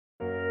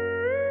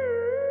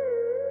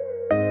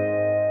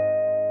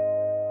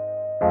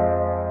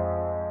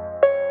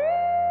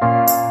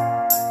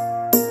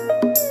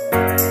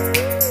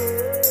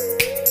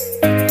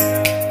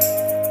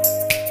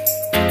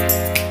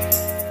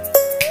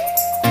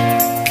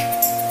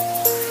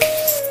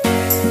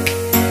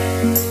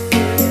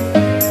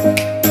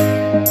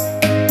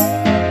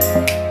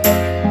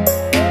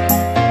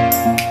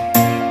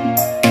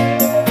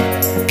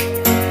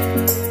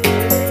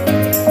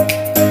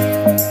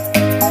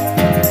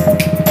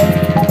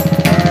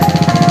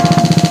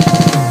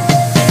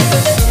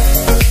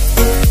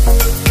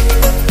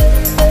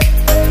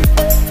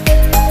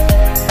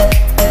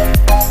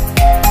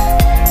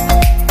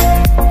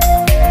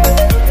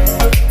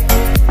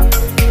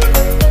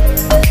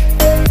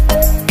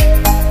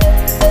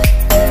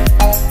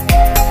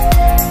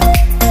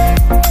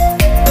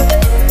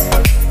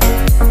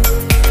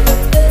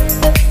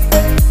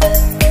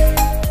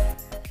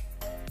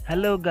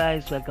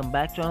guys, welcome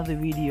back to another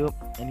video.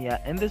 And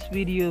yeah, in this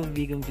video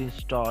we're going to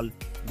install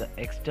the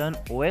eXtern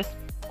OS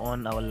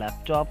on our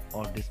laptop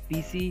or this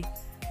PC.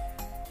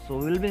 So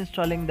we'll be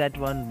installing that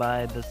one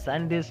by the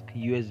SanDisk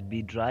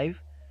USB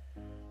drive,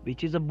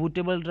 which is a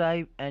bootable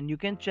drive, and you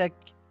can check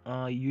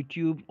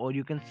YouTube or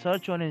you can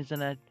search on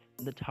internet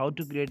that how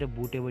to create a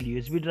bootable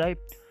USB drive,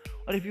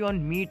 or if you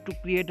want me to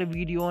create a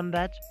video on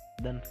that,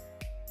 then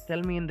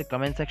tell me in the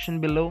comment section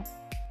below.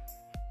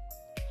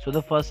 So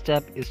the first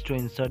step is to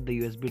insert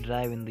the USB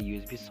drive in the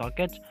USB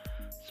socket.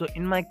 So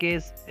in my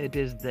case it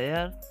is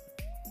there,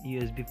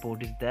 USB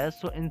port is there,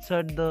 so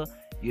insert the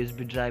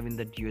USB drive in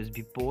that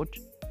USB port.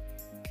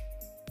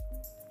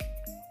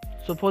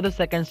 So for the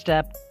second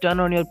step,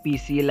 turn on your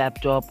PC,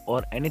 laptop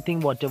or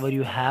anything whatever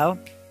you have,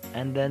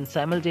 and then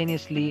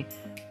simultaneously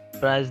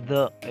press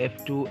the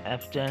F2,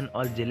 F10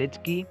 or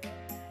delete key.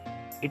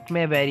 It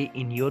may vary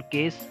in your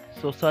case,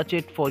 so search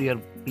it for your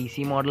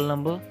PC model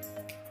number.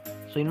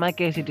 So in my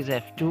case it is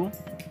F2.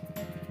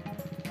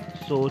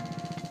 So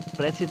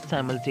press it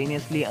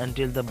simultaneously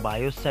until the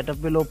BIOS setup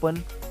will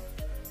open.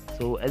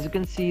 So as you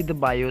can see, the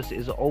BIOS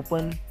is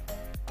open.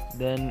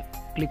 Then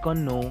click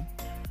on no.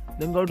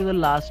 Then go to the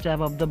last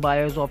tab of the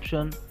BIOS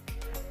option.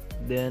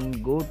 Then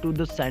go to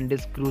the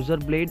SanDisk Cruiser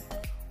Blade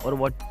or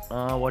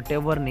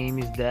whatever name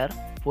is there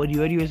for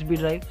your USB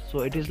drive. So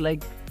it is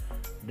like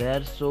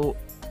there. So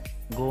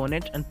go on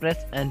it and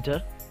press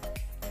enter.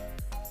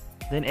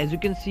 Then as you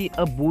can see,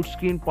 a boot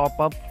screen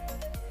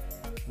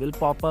will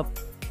pop up.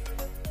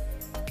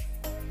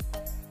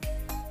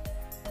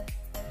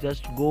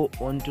 Just go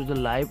on to the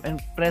live and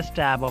press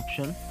tab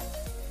option.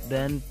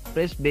 Then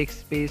press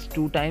backspace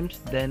 2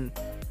 times. Then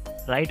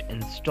write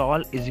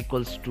install is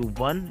equals to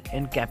 1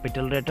 in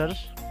capital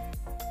letters.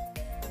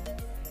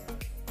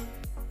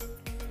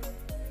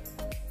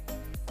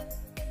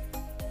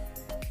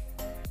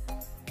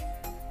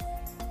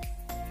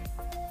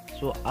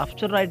 So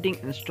after writing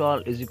install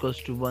is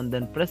equals to 1,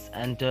 then press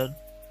enter.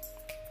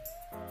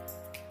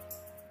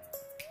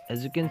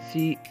 As you can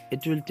see,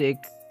 it will take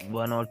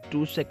 1 or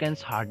 2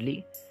 seconds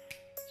hardly.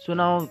 So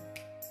now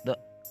the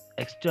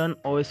eXtern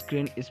OS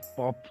screen is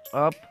popped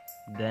up.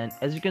 Then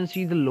as you can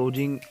see, the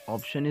loading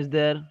option is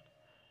there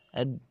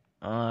at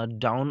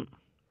down.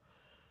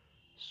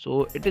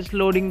 So it is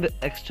loading the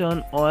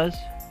eXtern OS.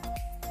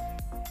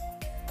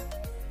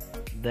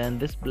 Then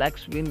this black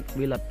screen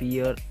will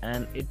appear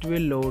and it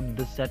will load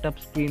the setup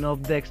screen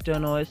of the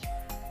eXtern OS.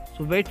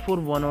 So wait for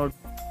 1 or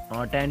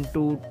 10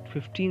 to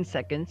 15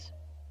 seconds.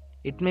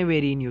 It may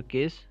vary in your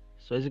case.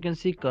 So as you can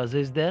see, cursor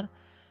is there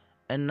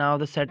and now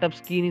the setup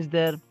screen is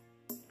there.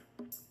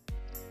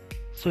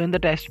 So in the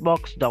text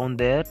box down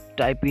there,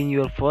 type in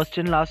your first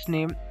and last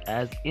name.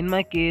 As in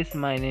my case,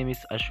 my name is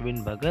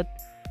Ashvin Bhagat.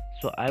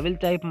 So I will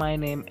type my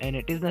name, and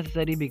it is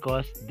necessary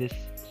because this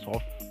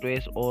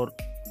software or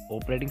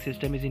operating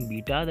system is in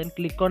beta. Then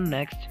click on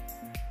next.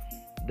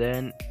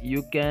 Then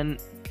you can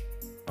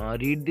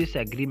read this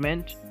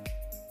agreement.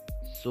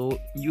 So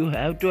you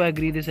have to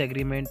agree this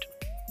agreement.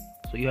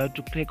 So you have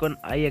to click on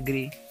I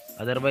agree,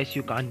 otherwise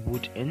you can't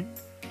boot in.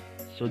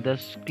 So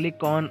just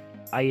click on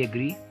I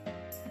agree.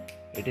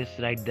 It is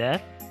right there.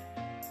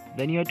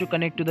 Then you have to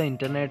connect to the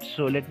internet.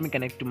 So let me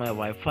connect to my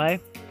Wi-Fi.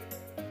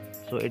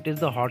 So it is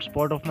the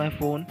hotspot of my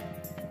phone.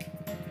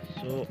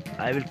 So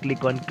I will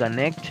click on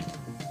connect.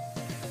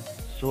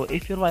 So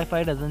if your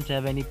Wi-Fi doesn't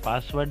have any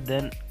password,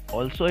 then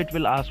also it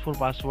will ask for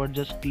password.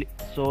 Just click.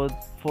 So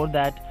for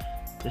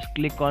that, just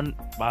click on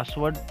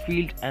password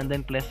field and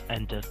then press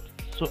enter.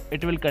 So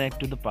it will connect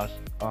to the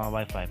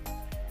Wi-Fi.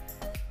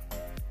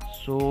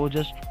 So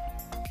just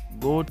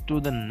go to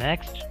the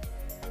next,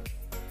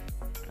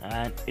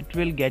 and it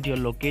will get your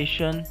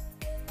location.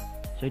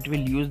 So it will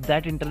use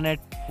that internet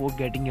for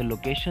getting your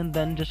location.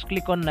 Then just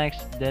click on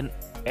next, then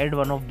add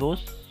one of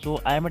those.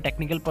 So I am a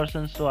technical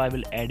person, so I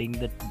will adding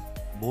the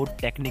both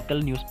technical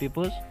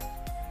newspapers.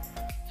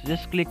 So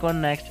just click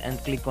on next and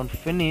click on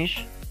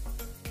finish,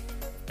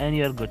 and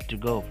you're good to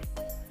go.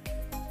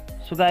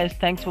 So guys,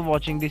 thanks for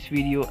watching this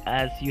video,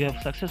 as you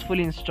have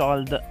successfully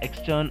installed the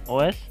eXtern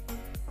OS.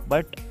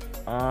 But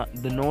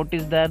the note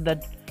is there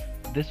that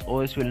this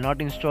OS will not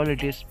install,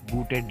 it is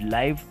booted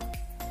live.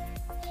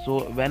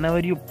 So whenever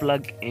you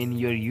plug in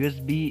your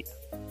USB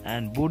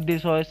and boot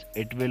this OS,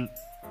 it will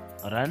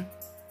run.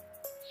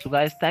 So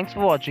guys, thanks for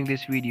watching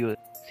this video.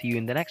 See you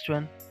in the next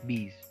one.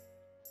 Peace.